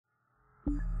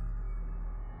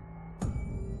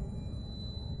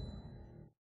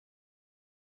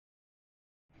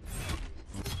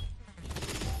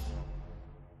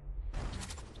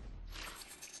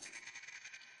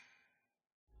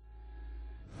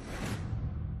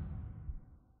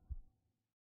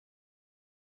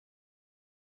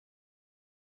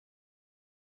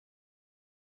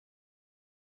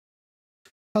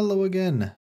Hello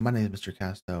again, my name is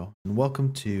MrCasto, and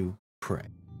welcome to Prey.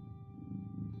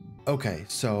 Okay,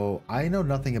 so I know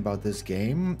nothing about this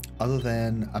game other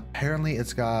than apparently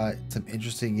it's got some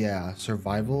interesting,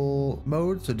 survival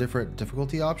modes, so different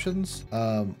difficulty options.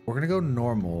 We're gonna go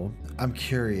normal. I'm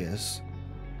curious.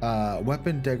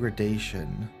 Weapon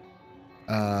degradation.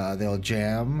 They'll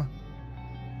jam.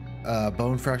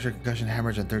 Bone fracture, concussion,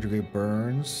 hemorrhage, and third degree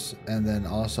burns, and then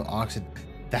also oxygen.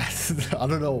 That's I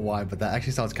don't know why, but that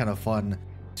actually sounds kind of fun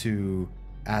to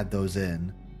add those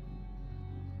in.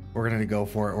 We're gonna go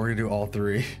for it. We're gonna do all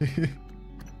three.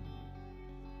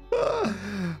 We're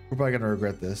probably gonna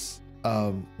regret this.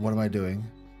 What am I doing?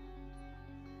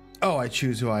 Oh, I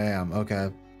choose who I am. Okay.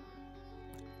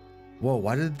 Whoa,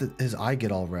 why did his eye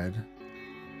get all red?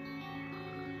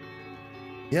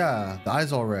 Yeah, the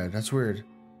eye's all red. That's weird.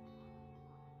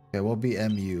 Okay, we'll be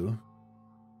MU.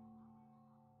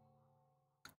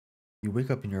 You wake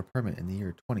up in your apartment in the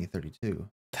year 2032.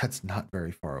 That's not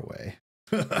very far away.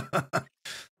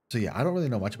 So yeah, I don't really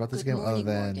know much about this game other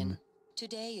than Morgan.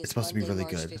 Today is it's supposed to be really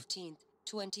March good. 15th,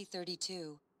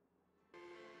 2032.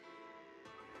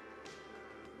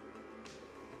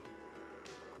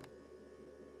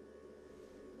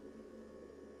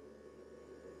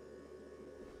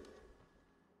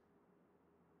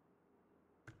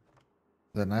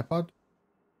 Is that an iPod?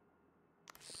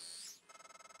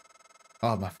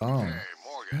 Oh, my phone. Hey,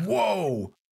 Morgan.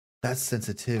 Whoa! That's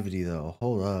sensitivity though.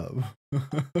 Hold up.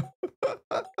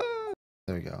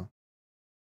 There we go.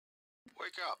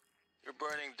 Wake up. You're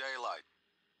burning daylight.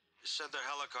 You sent the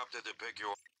helicopter to pick you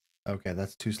up. Okay,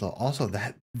 that's too slow. Also,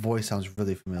 that voice sounds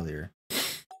really familiar.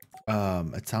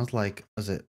 It sounds like, was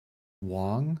it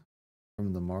Wong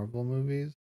from the Marvel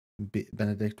movies?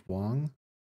 Benedict Wong,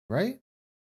 right?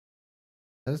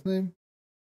 That's his name?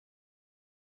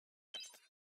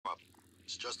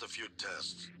 It's just a few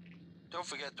tests. Don't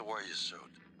forget to wear your suit.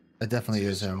 It definitely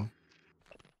is him.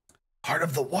 Heart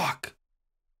of the Walk.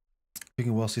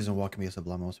 Speaking well-seasoned walk can be a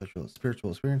subliminal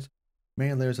spiritual experience.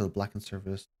 Many layers of the blackened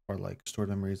surface are like stored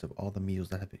memories of all the meals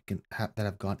that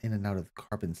have gone in and out of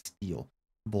carbon steel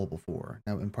bowl before,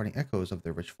 now imparting echoes of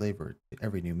their rich flavor to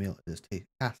every new meal it is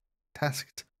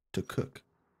tasked to cook.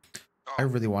 Oh, I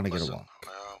really want to get a listen, walk.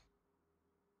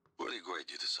 Really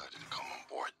great you decided to come on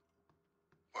board.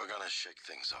 We're gonna shake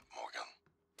things up, Morgan.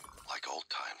 Like old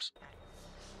times.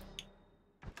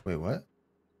 Wait, what?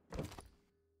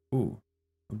 Ooh,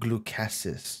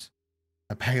 glucasis.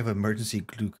 A bag of emergency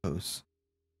glucose.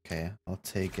 Okay, I'll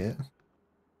take it.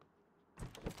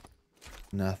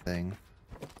 Nothing.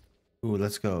 Ooh,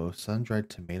 let's go. Sun-dried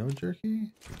tomato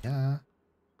jerky? Yeah.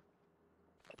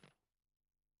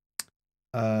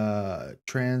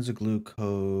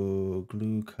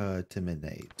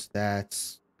 Transglucotimonates.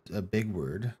 That's a big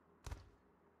word.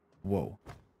 Whoa.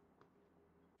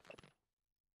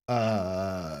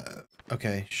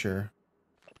 Okay, sure.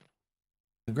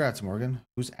 Congrats, Morgan.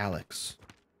 Who's Alex?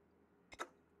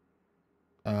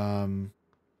 What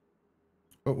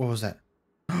was that?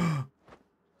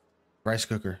 Rice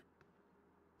cooker.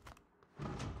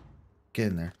 Get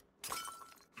in there.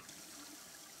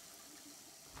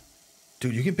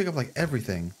 Dude, you can pick up like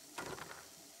everything.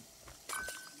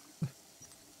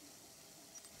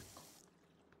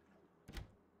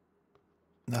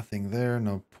 Nothing there.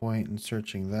 No point in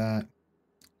searching that.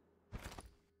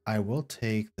 I will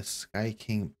take the Sky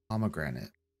King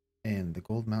pomegranate and the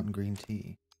Gold Mountain green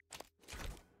tea.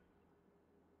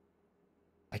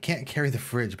 I can't carry the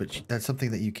fridge, but that's something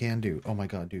that you can do. Oh my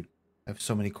god, dude. I have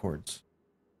so many cords.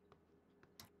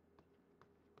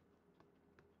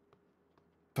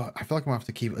 But I feel like I'm gonna have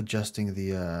to keep adjusting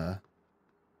the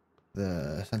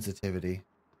sensitivity.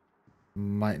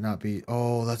 Might not be.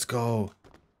 Oh, let's go.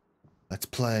 Let's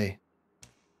play.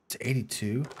 It's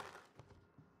 82.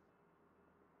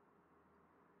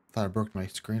 Thought I broke my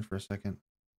screen for a second.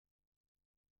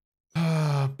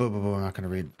 I'm not gonna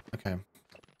read. Okay.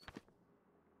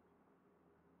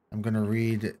 I'm gonna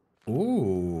read.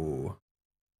 Ooh.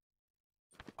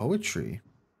 Poetry.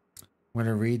 I'm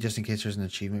gonna read just in case there's an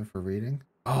achievement for reading.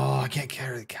 Oh, I can't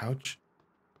carry the couch.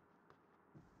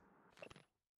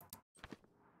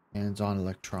 Hands-on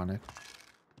electronic.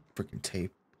 Freaking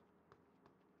tape.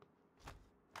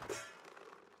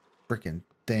 Freaking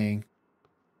thing.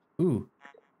 Ooh.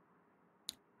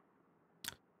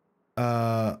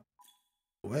 Uh,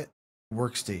 what?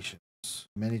 Workstations.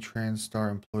 Many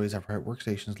TransStar employees have private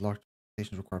workstations. Locked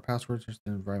workstations require passwords. There's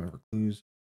an environment for clues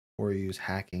or use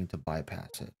hacking to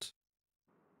bypass it.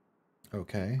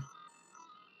 Okay.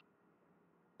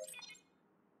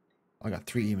 I got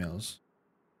 3 emails.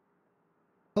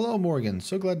 Hello, Morgan.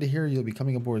 So glad to hear you'll be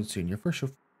coming aboard soon. Your first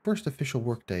official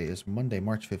workday is Monday,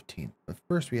 March 15th. But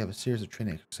first, we have a series of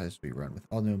training exercises to be run with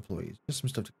all new employees. Just some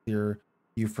stuff to clear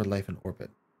you for life in orbit.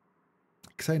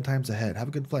 Exciting times ahead. Have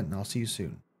a good flight, and I'll see you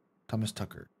soon. Thomas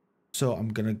Tucker. So I'm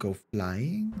gonna go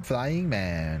flying? Flying,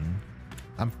 man.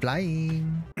 I'm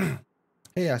flying.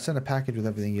 Hey, I sent a package with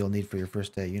everything you'll need for your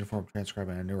first day. Uniform, transcribe,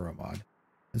 and a neuromod.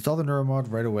 Install the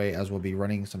neuromod right away as we'll be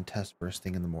running some tests first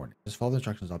thing in the morning. Just follow the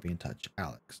instructions. I'll be in touch.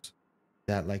 Alex. Is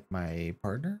that like my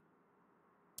partner?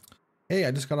 Hey,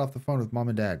 I just got off the phone with mom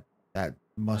and dad. That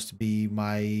must be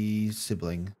my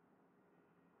sibling.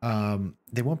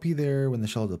 They won't be there when the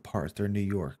shuttle departs. They're in New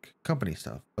York. Company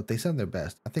stuff. But they send their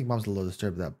best. I think mom's a little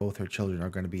disturbed that both her children are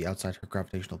going to be outside her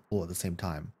gravitational pull at the same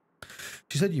time.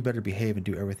 She said you better behave and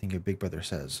do everything your big brother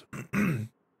says.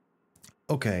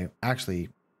 Okay, actually,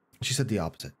 she said the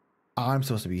opposite. I'm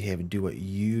supposed to behave and do what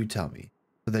you tell me.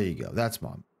 So there you go. That's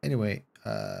mom. Anyway,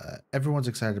 everyone's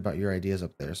excited about your ideas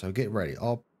up there, so get ready.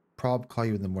 I'll probably call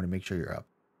you in the morning, make sure you're up.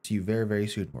 See you very, very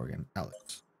soon, Morgan.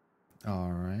 Alex.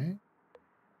 All right.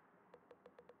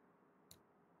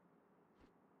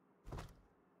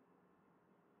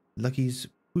 Lucky's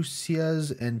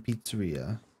Pusias and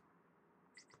Pizzeria.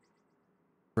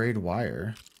 Braid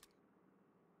wire.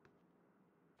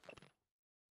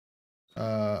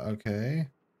 Okay.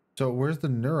 So where's the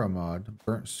neuromod?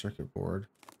 Burnt circuit board.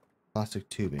 Plastic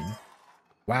tubing.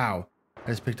 Wow.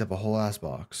 I just picked up a whole ass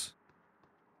box.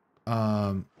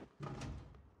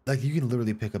 Like you can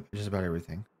literally pick up just about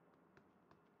everything.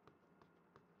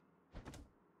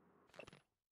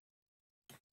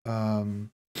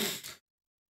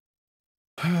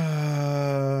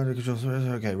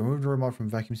 Okay, remove the remote from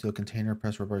vacuum seal container.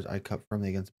 Press rubber's eye cup firmly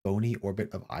against bony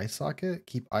orbit of eye socket.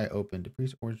 Keep eye open.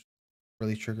 Decrease orange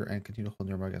release trigger and continue to hold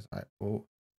nearby against eye. Oh,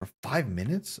 for 5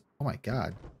 minutes? Oh my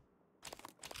god.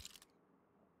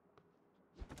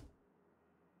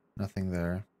 Nothing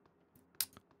there.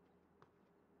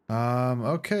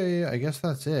 Okay, I guess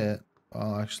that's it.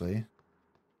 Well, actually,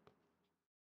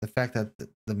 the fact that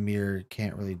the mirror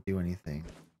can't really do anything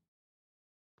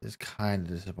is kind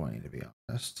of disappointing, to be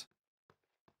honest.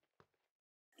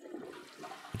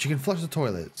 But you can flush the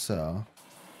toilet, so...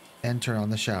 And turn on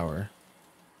the shower.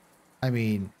 I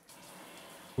mean...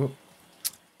 Whoop.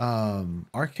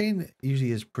 Arcane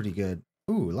usually is pretty good.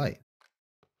 Ooh, light.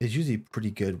 It's usually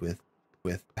pretty good with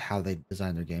how they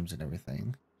design their games and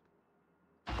everything.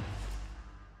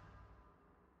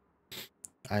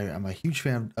 I'm a huge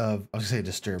fan of... I was gonna say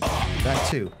Disturbed. That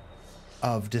too.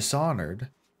 Of Dishonored.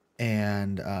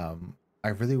 And, I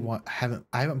really want... I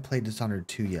haven't played Dishonored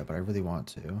 2 yet, but I really want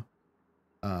to.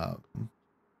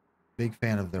 Big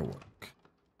fan of their work.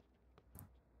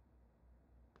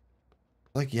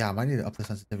 Like, yeah, I might need to up the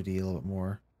sensitivity a little bit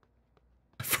more.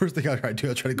 First thing I try to do,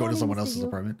 I'll try to go to someone else's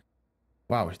apartment.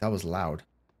 Wow, that was loud.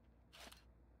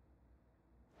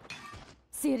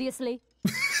 Seriously?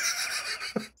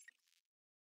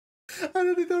 I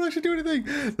didn't think that would actually do anything.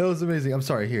 That was amazing. I'm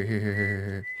sorry.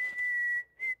 Here.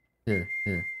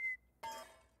 Here.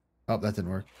 Oh, that didn't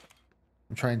work.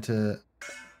 I'm trying to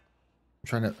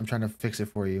fix it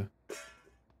for you.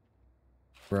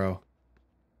 Bro.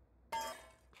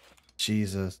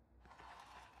 Jesus.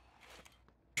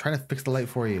 I'm trying to fix the light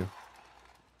for you.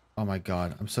 Oh my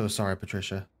god. I'm so sorry,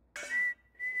 Patricia.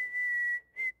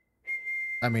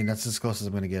 I mean, that's as close as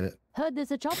I'm gonna get it. Heard there's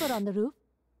a chopper on the roof.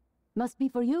 Must be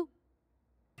for you.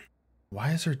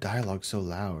 Why is her dialogue so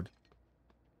loud?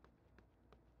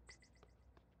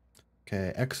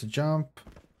 Okay, X to jump.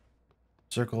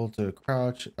 Circle to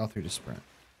crouch. L3 to sprint.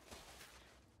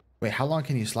 Wait, how long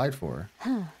can you slide for?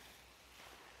 Huh.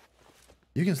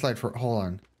 You can slide for... Hold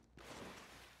on.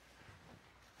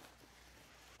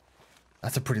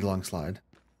 That's a pretty long slide.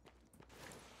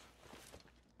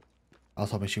 I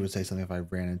was hoping she would say something if I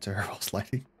ran into her while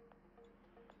sliding.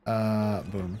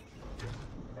 Boom.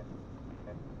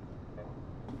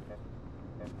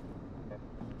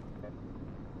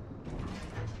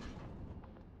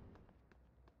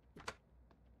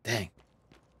 Dang.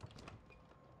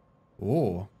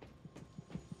 Oh.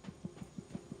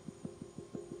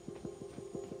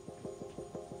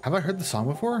 Have I heard the song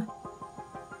before?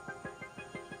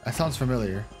 That sounds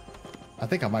familiar. I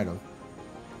think I might have.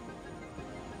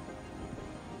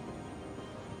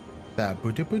 That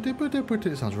booty booty booty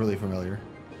booty sounds really familiar.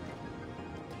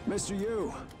 Mr.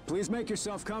 Yu, please make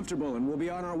yourself comfortable and we'll be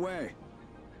on our way.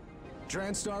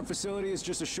 TranStar facility is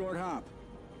just a short hop.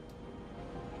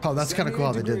 Oh, that's kind of cool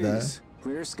how they did that.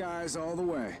 Clear skies all the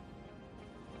way.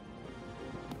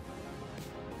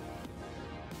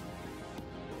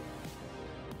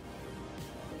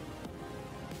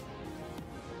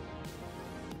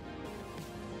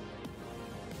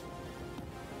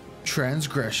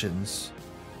 Transgressions.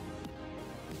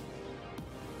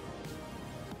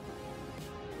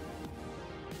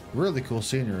 Really cool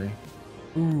scenery.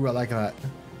 Ooh, I like that.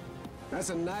 That's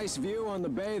a nice view on the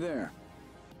bay there.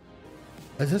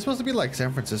 Is this supposed to be like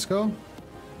San Francisco?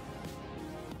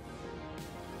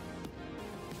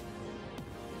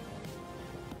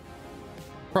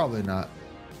 Probably not.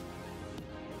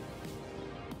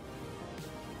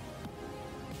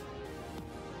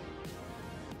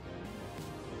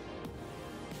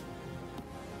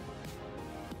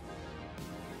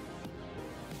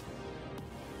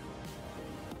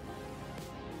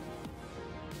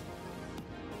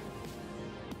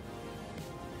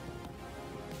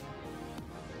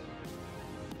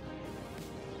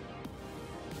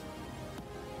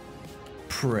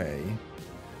 Prey.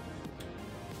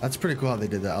 That's pretty cool how they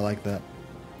did that. I like that.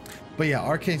 But yeah,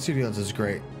 Arcane Studios is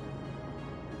great.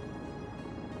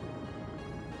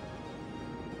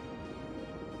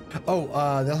 Oh,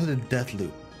 they also did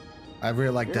Deathloop. I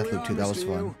really like Deathloop too. That was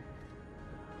fun.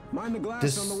 Mind the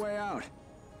glass on the way out.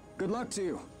 Good luck to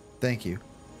you. Thank you.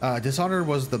 Dishonored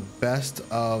was the best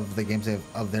of the games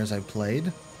of theirs I've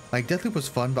played. Like Deathloop was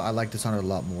fun, but I like Dishonored a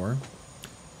lot more.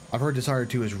 I've heard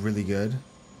Dishonored 2 is really good.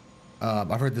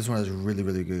 I've heard this one is really,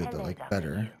 really good, Hello, like Dr.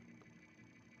 better Yu.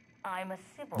 I'm a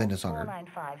Sybil than Dishonored.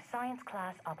 495 science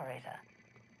class operator.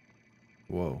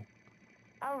 Whoa.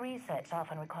 Our research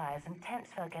often requires intense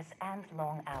focus and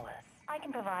long hours. I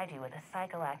can provide you with a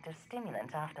psychoactive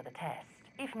stimulant after the test,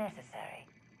 if necessary.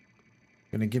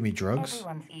 Gonna give me drugs?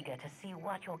 Everyone's eager to see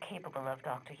what you're capable of,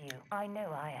 Dr. Yu. I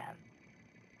know I am.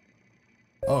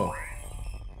 Oh.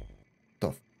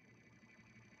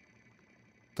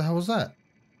 The hell was that?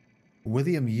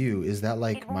 William Yu, is that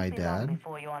like my It won't be long dad?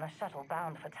 before you're on a shuttle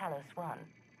bound for Talos 1.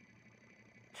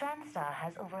 TranStar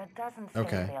has over a dozen Okay.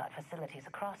 state-of-the-art facilities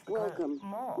across the Welcome, globe.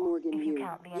 More, Morgan if you Yu.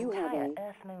 count the You have entire a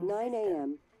Earth-Moon 9 system.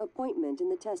 a.m. appointment in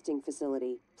the testing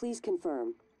facility. Please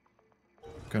confirm.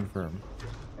 Confirm.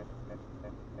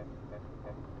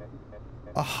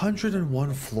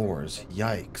 101 floors.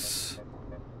 Yikes.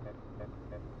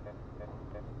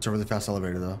 It's a really fast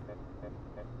elevator though.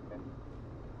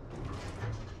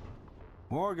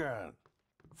 Morgan,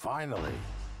 finally.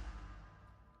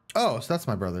 Oh, so that's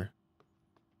my brother.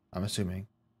 I'm assuming.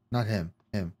 Not him.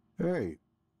 Him. Hey,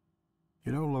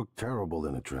 you don't look terrible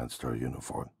in a TranStar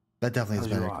uniform. That definitely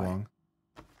is How's your Benedict eye? Wong.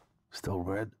 Still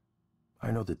red?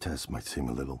 I know the test might seem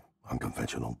a little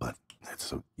unconventional, but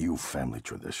it's a Yu family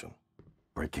tradition.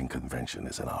 Breaking convention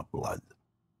is in our blood.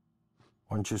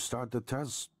 Once you start the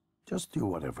test, just do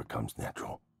whatever comes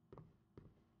natural.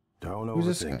 Don't Who's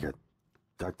this overthink guy? it.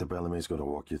 Dr. Bellamy's going to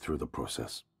walk you through the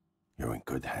process. You're in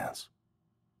good hands.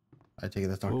 I take it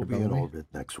that's Dr. We'll be in Bellamy. orbit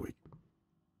next week.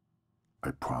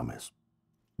 I promise.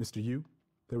 Mr. Yu,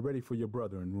 they're ready for your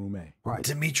brother in room A. Right.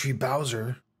 Dimitri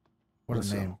Bowser. What a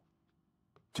Listen, name.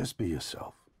 Just be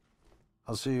yourself.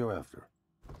 I'll see you after.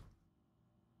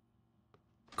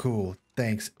 Cool.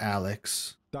 Thanks,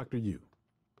 Alex. Dr. Yu,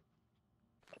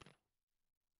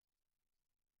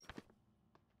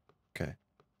 Okay.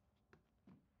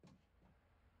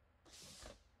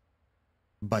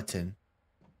 Button.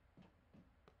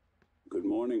 Good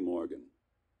morning, Morgan.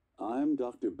 I'm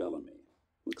Dr. Bellamy.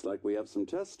 Looks like we have some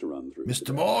tests to run through. Mr.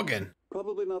 today. Morgan.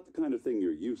 Probably not the kind of thing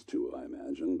you're used to, I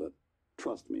imagine, but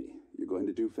trust me, you're going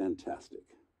to do fantastic.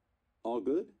 All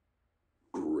good?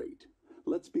 Great.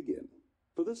 Let's begin.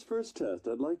 For this first test,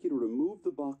 I'd like you to remove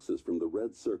the boxes from the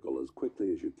red circle as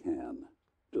quickly as you can.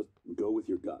 Just go with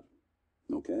your gut.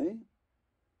 Okay?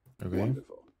 Okay.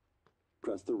 Wonderful.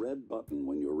 Press the red button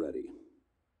when you're ready.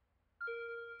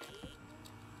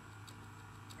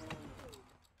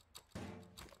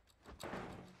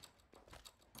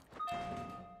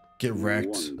 Get wrecked.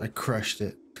 I Wonderful. crushed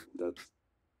it.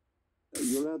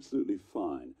 You're absolutely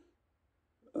fine.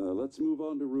 Let's move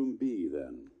on to room B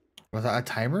then. Was that a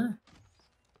timer?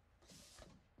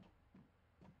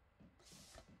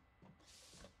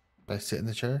 Did I sit in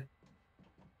the chair?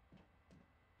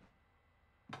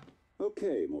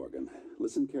 Okay, Morgan,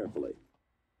 listen carefully.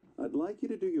 I'd like you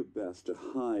to do your best to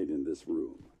hide in this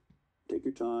room. Take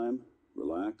your time,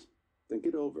 relax, think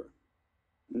it over.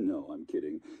 No, I'm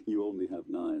kidding. You only have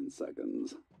 9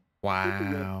 seconds. Hit the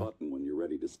red Wow. button when you're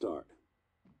ready to start.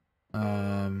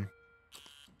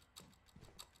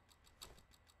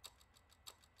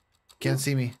 Can't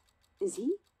see me. Is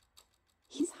he?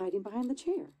 He's hiding behind the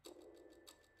chair.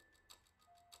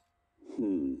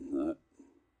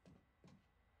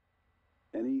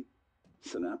 Any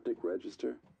synaptic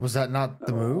register? Was that not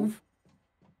the move?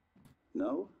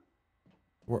 No?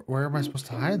 Where am I supposed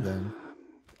to hide then?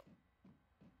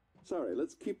 Sorry,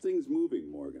 let's keep things moving,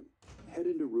 Morgan. Head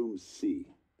into room C.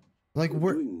 Like,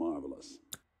 You're doing marvelous.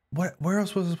 Where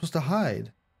else was I supposed to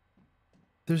hide?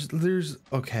 There's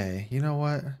okay, you know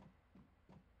what?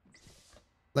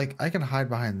 Like, I can hide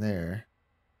behind there.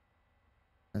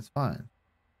 That's fine.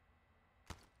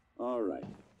 All right.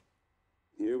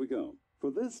 Here we go.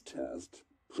 For this test,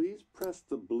 please press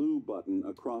the blue button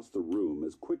across the room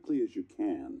as quickly as you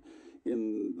can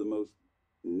in the most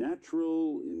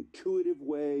natural, intuitive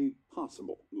way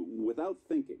possible, without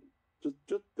thinking.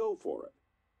 Just go for it.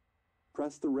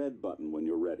 Press the red button when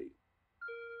you're ready.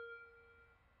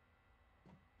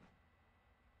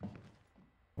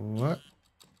 What?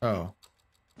 Oh.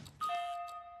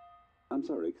 I'm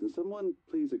sorry, can someone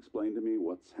please explain to me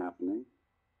what's happening?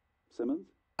 Simmons?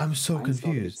 I'm so I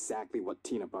installed confused. exactly what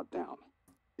Tina brought down.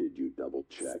 Did you double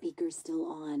check? Speaker's still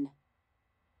on.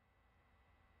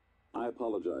 I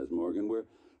apologize, Morgan. We're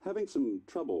having some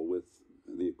trouble with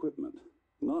the equipment.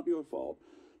 Not your fault.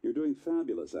 You're doing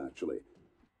fabulous, actually.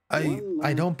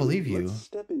 I don't believe you. Let's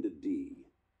step into D.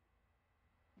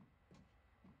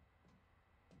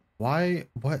 Why?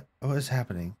 What is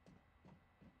happening?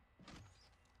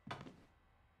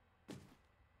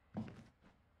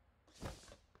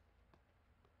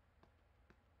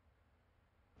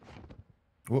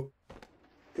 Whoop.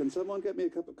 Can someone get me a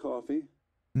cup of coffee?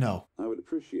 No. I would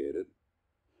appreciate it.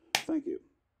 Thank you.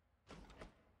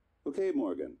 Okay,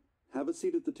 Morgan. Have a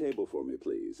seat at the table for me,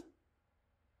 please.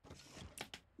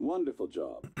 Wonderful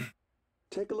job.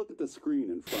 Take a look at the screen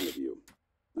in front of you.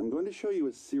 I'm going to show you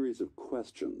a series of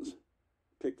questions.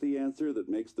 Pick the answer that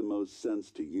makes the most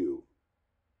sense to you.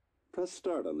 Press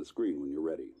start on the screen when you're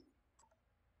ready.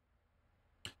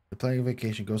 You're planning a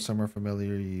vacation, go somewhere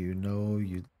familiar you know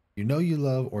you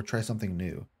love, or try something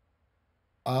new.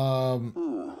 Are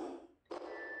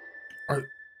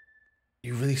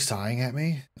you really sighing at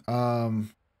me?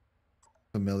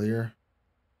 Familiar.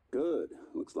 Good.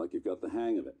 Looks like you've got the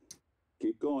hang of it.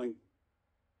 Keep going.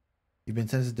 You've been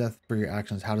sentenced to death for your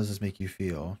actions. How does this make you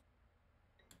feel?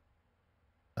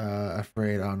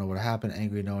 Afraid, I don't know what happened.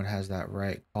 Angry, no one has that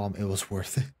right. Calm, it was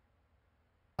worth it.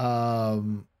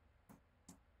 I'll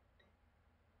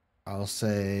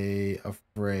say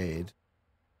afraid.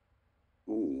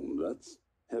 Ooh, that's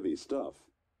heavy stuff.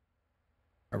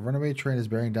 A runaway train is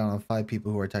bearing down on 5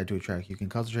 people who are tied to a track. You can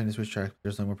cause the train to switch tracks.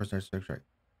 There's only one person to switch track.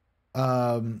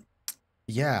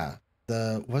 Yeah.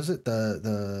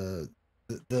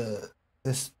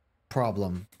 This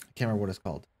problem. I can't remember what it's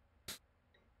called.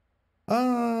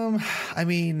 I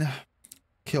mean,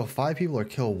 kill 5 people or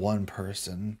kill 1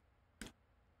 person.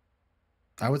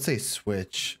 I would say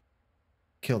switch.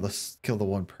 Kill the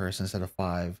 1 person instead of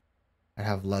 5. I'd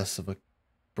have less of a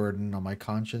burden on my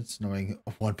conscience knowing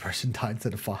 1 person died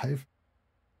instead of 5.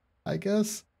 I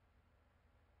guess.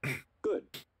 Good.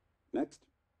 Next.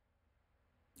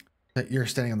 That you're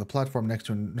standing on the platform next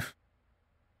to an...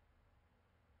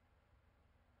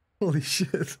 Holy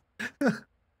shit. A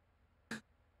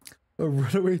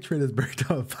runaway train is burned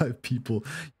down 5 people.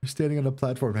 You're standing on a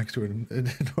platform next to an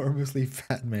enormously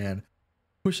fat man.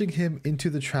 Pushing him into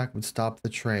the track would stop the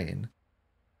train.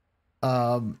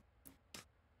 It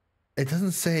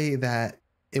doesn't say that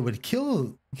it would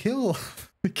kill the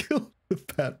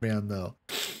fat man though.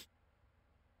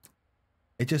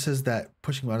 It just says that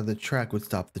pushing him out of the track would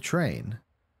stop the train.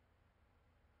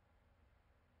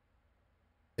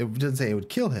 It doesn't say it would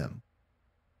kill him.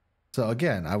 So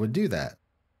again, I would do that.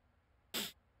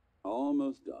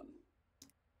 Almost done.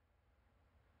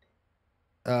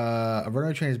 A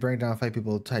runaway train is bearing down 5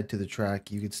 people tied to the track.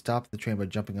 You could stop the train by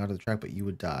jumping onto the track, but you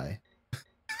would die.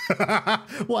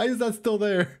 Why is that still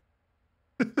there?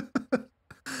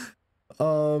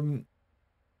 So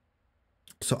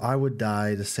I would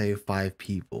die to save 5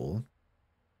 people,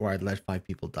 or I'd let 5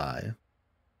 people die.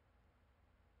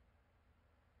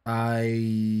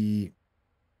 I'd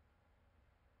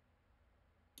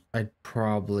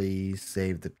probably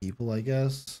save the people, I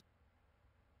guess.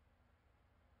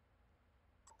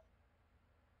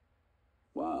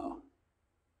 Wow.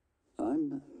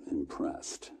 I'm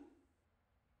impressed.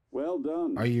 Well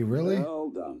done. Are you really? Well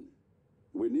done.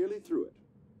 We're nearly through it.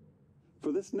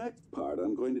 For this next part,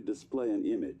 I'm going to display an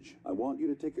image. I want you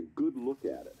to take a good look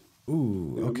at it.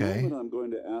 Ooh, okay. In a moment, I'm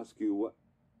going to ask you what...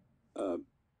 is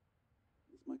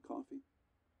my coffee?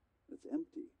 It's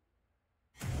empty.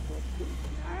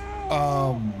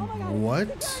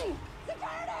 What?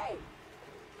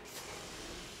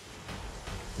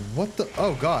 What the?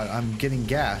 Oh god, I'm getting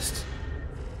gassed.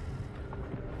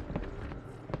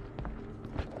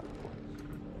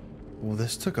 Well,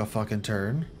 this took a fucking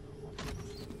turn.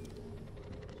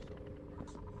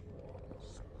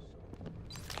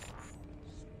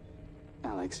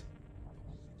 Alex,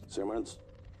 Simmons,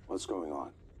 what's going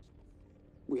on?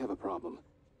 we have a problem.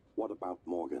 What about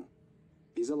Morgan?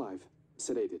 He's alive,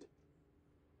 sedated.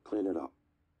 Clean it up.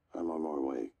 I'm on my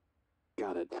way.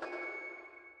 Got it.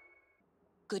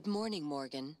 Good morning,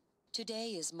 Morgan.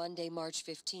 Today is Monday, March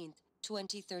 15th,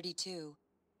 2032.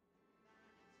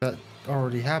 That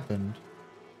already happened.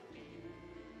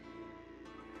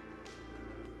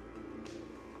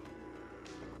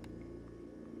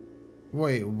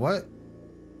 Wait, what?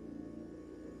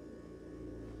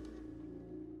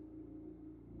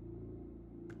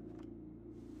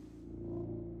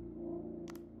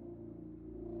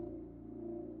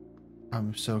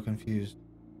 I'm so confused.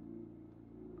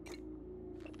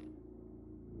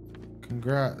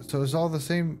 Congrats. So it's all the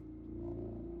same.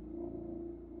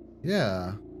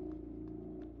 Yeah.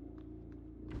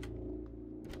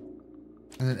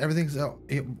 And then everything's out.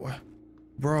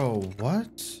 Bro,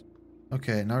 what?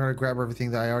 Okay, now I gotta grab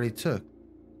everything that I already took.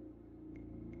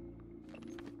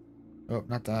 Oh,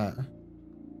 not that.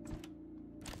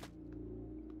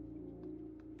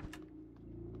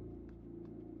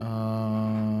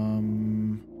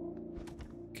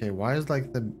 Okay, why is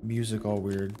like the music all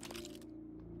weird?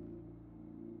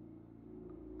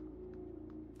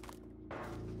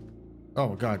 Oh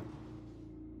my god.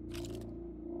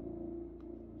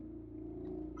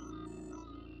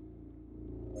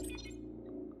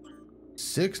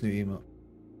 Six new email.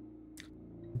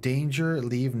 Danger,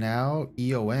 leave now,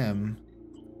 EOM.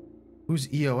 Who's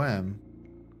EOM?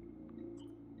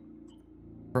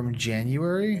 From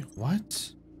January?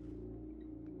 What?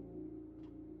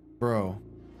 Bro.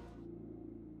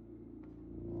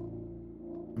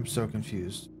 I'm so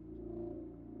confused.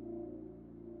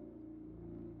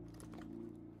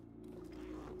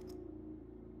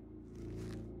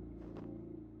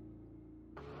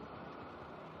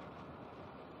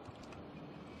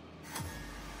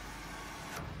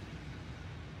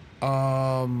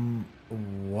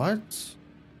 What?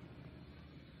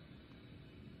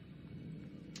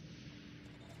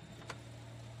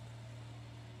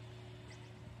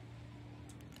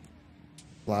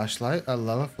 Flashlight? I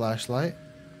love a flashlight.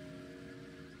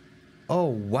 Oh,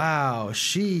 wow.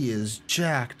 She is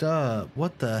jacked up.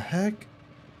 What the heck?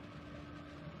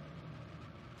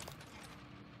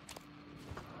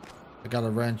 I got a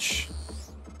wrench.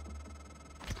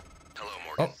 Hello,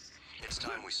 Morgan. Oh. It's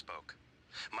time we spoke.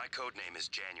 My code name is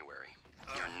January.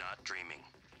 You're not dreaming.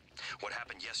 What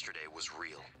happened yesterday was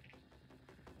real.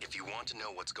 If you want to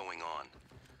know what's going on,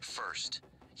 first,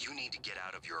 you need to get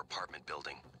out of your apartment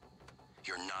building.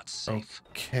 You're not safe.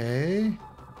 Okay.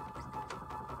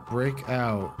 Break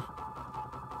out.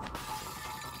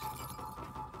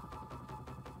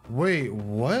 Wait,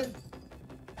 what?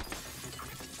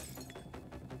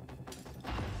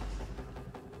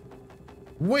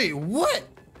 Wait, what?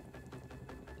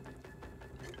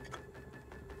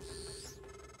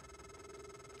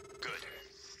 Good.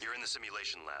 You're in the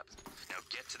simulation lab. Now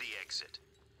get to the exit.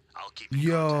 I'll keep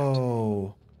you in contact.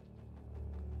 Yo.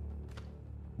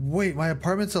 Wait, my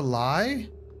apartment's a lie?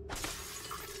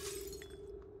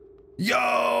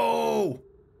 Yo!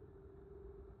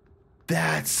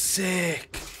 That's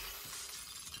sick.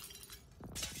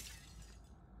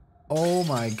 Oh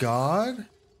my god.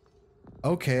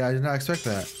 Okay, I did not expect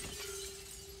that.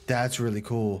 That's really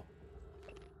cool.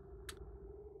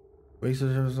 Wait, so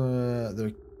there's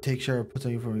the take share puts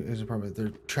on you from his apartment. They're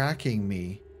tracking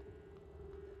me.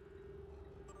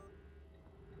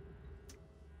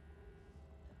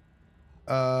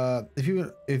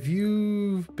 If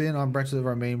you've been on branches of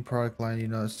our main product line, you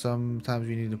know sometimes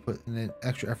we need to put in an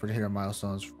extra effort to hit our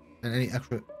milestones and any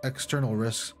extra external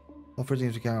risks. All for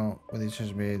teams account when these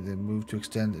decisions made, the move to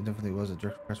extend indefinitely was a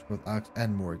direct request for both Alex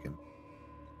and Morgan.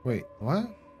 Wait,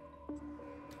 what?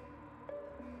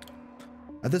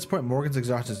 At this point, Morgan's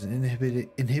exhaustion is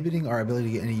inhibiting our ability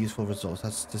to get any useful results.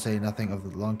 That's to say nothing of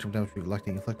the long-term damage we're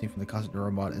inflicting from the constant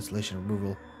neuromod installation and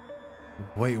removal.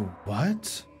 Wait,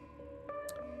 what?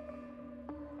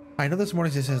 I know this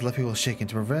morning's incident has left people shaken.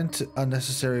 To prevent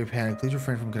unnecessary panic, please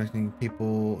refrain from contacting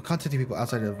people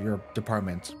outside of your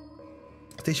department.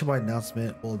 A station-wide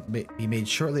announcement will be made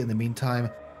shortly. In the meantime,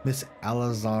 Miss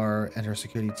Alazar and her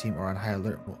security team are on high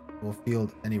alert. Will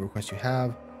field any requests you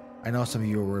have. I know some of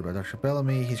you are worried about Dr.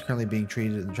 Bellamy. He's currently being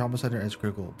treated in the trauma center as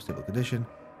critical stable condition.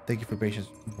 Thank you for your patience.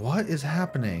 What is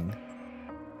happening?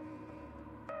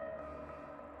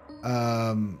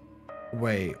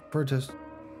 Wait, protest.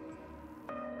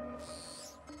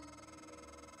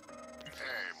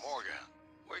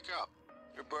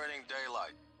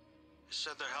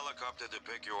 doctor to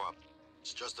pick you up.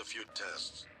 It's just a few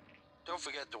tests. Don't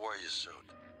forget to wear your suit.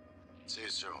 See you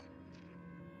soon.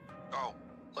 Oh,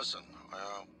 listen,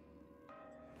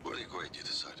 really great you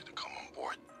decided to come on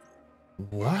board.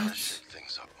 We're gonna What? shake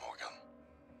things up, Morgan.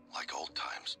 Like old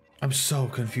times. I'm so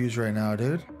confused right now,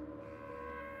 dude.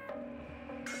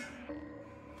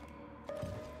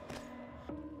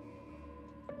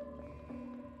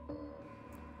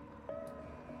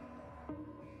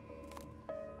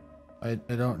 I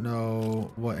don't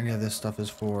know what any of this stuff is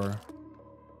for.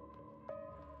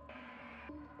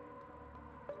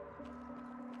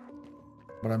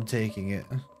 But I'm taking it.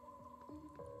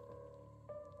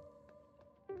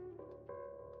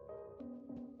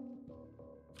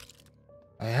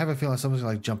 I have a feeling someone's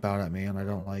gonna like jump out at me and I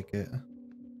don't like it.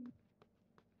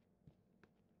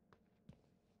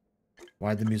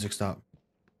 Why'd the music stop?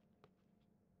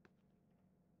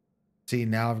 See,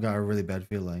 now I've got a really bad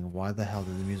feeling. Why the hell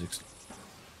did the music stop?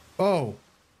 Oh!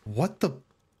 What the?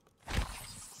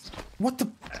 What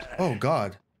the? Oh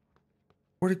god.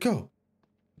 Where'd it go?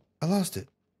 I lost it.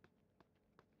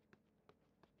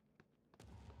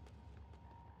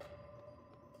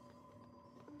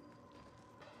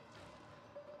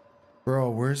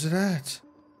 Bro, where's it at?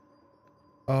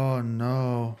 Oh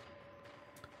no.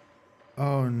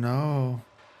 Oh no.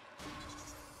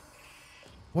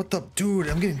 What the? Dude,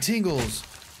 I'm getting tingles.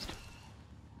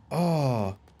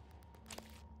 Oh.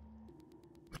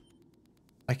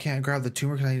 I can't grab the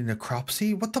tumor because I need a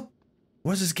necropsy? What the?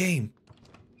 What is this game?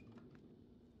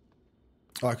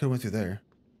 Oh, I could have went through there.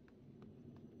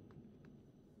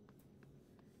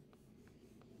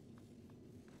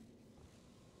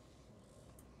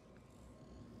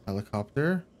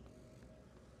 Helicopter.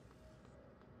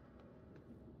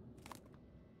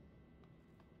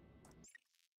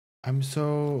 I'm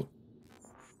so...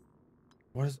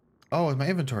 What is... Oh, it's my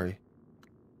inventory.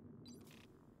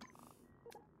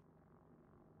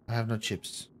 I have no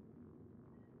chips.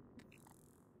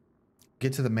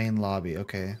 Get to the main lobby.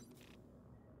 Okay.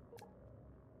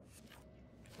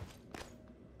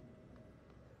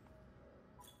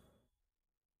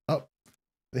 Oh.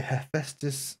 The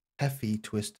Hephaestus Heffy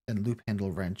twist and loop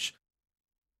handle wrench.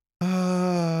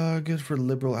 Good for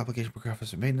liberal application for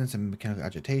graphics maintenance and mechanical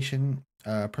agitation.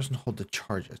 Person hold to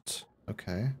charge it.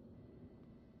 Okay.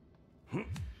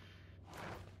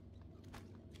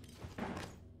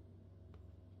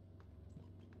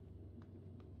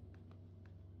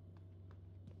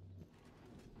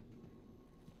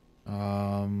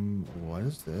 What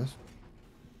is this?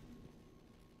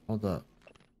 Hold up.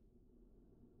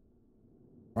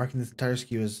 Marking this entire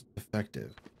SKU as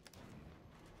defective.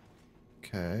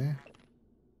 Okay.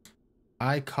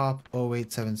 ICOP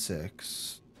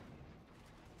 0876.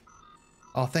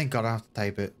 Oh, thank God I don't have to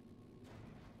type it.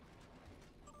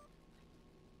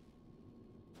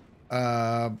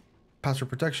 Password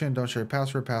protection. Don't share your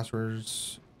password.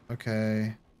 Passwords.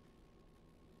 Okay.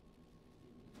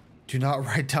 Do not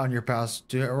write down your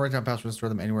Do not write down passwords and store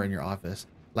them anywhere in your office.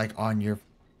 Like on your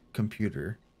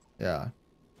computer. Yeah.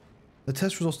 The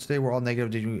test results today were all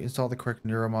negative. Did you install the correct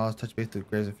neuromods, touch base with the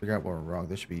grades, and figure out what went wrong?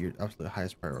 This should be your absolute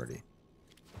highest priority.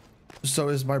 So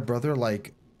is my brother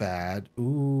like bad?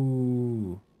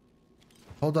 Ooh.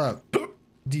 Hold up.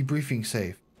 Debriefing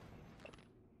safe.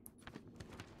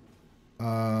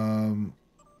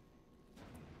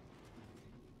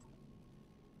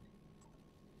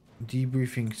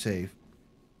 Debriefing safe.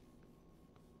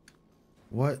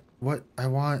 What I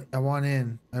want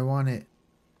in. I want it.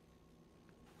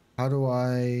 How do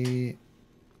I...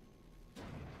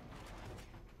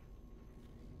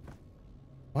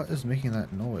 What is making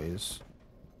that noise?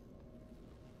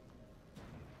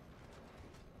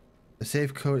 The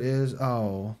safe code is...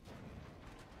 Oh.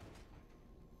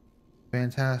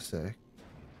 Fantastic.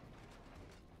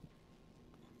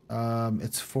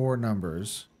 It's 4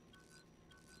 numbers.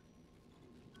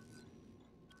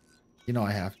 You know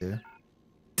I have to.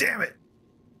 Damn it!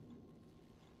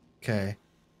 Okay.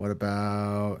 What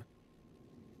about...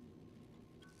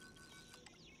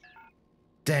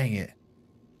 Dang it.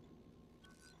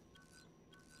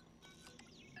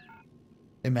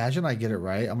 Imagine I get it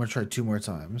right. I'm gonna try 2 more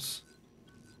times.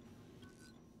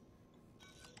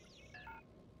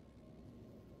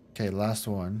 Okay, last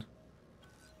one.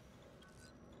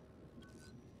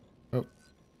 Oh.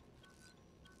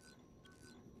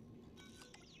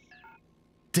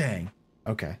 Dang.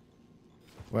 Okay.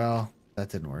 Well, that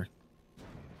didn't work.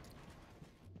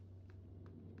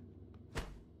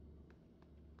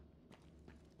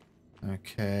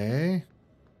 Okay.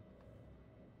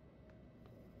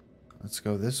 Let's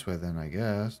go this way then, I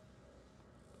guess.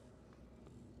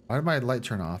 Why did my light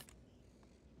turn off?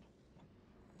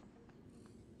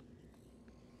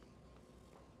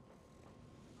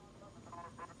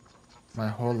 My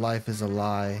whole life is a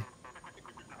lie.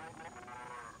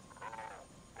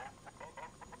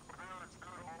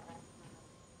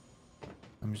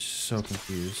 I'm just so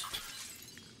confused.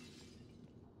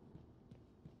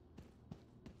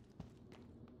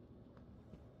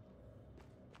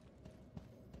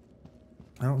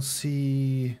 I don't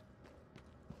see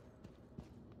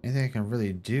anything I can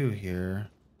really do here.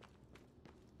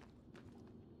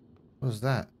 What was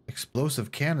that?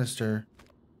 Explosive canister.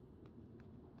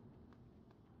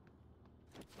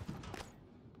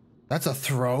 That's a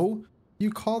throw?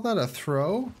 You call that a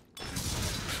throw?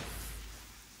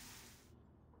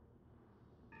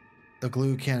 The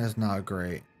glue can is not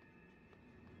great.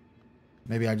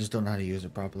 Maybe I just don't know how to use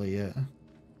it properly yet.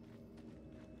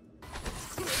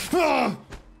 Ah!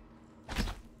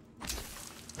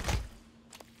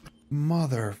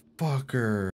 Motherfucker.